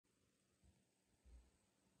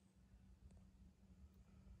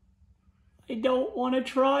I don't want to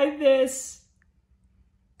try this.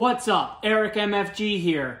 What's up? Eric MFG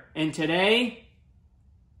here, and today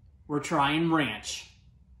we're trying ranch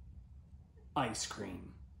ice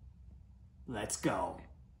cream. Let's go.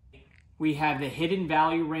 We have the Hidden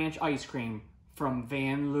Valley Ranch ice cream from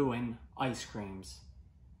Vanleeuwen Ice Creams.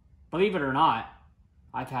 Believe it or not,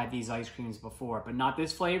 I've had these ice creams before, but not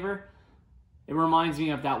this flavor. It reminds me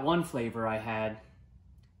of that one flavor I had,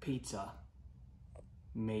 pizza.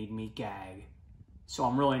 Made me gag. So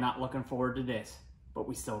I'm really not looking forward to this, but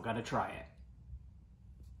we still gotta try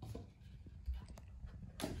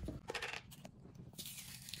it.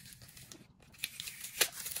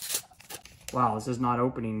 Wow, this is not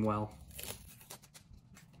opening well.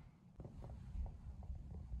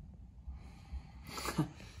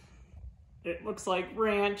 It looks like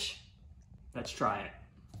ranch. Let's try it.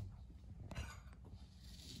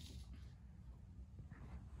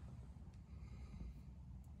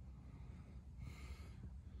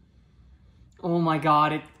 Oh my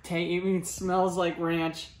god, it even smells like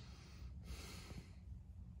ranch.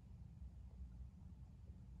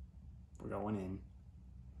 We're going in.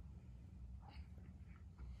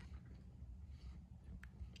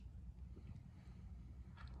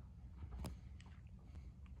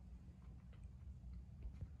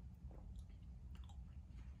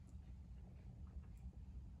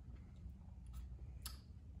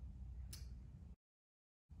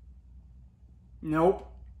 Nope.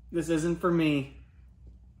 This isn't for me.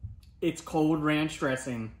 It's cold ranch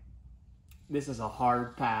dressing. This is a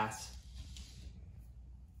hard pass.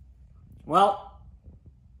 Well,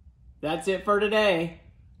 that's it for today.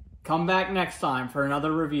 Come back next time for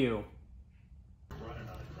another review.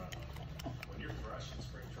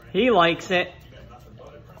 He likes it. You got nothing but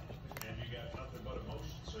adrenaline, and you got nothing but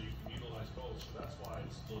emotion, so you can utilize both, so that's why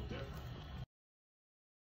it's a little different.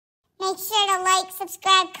 Make sure to like,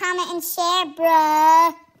 subscribe, comment, and share,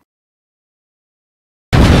 bruh.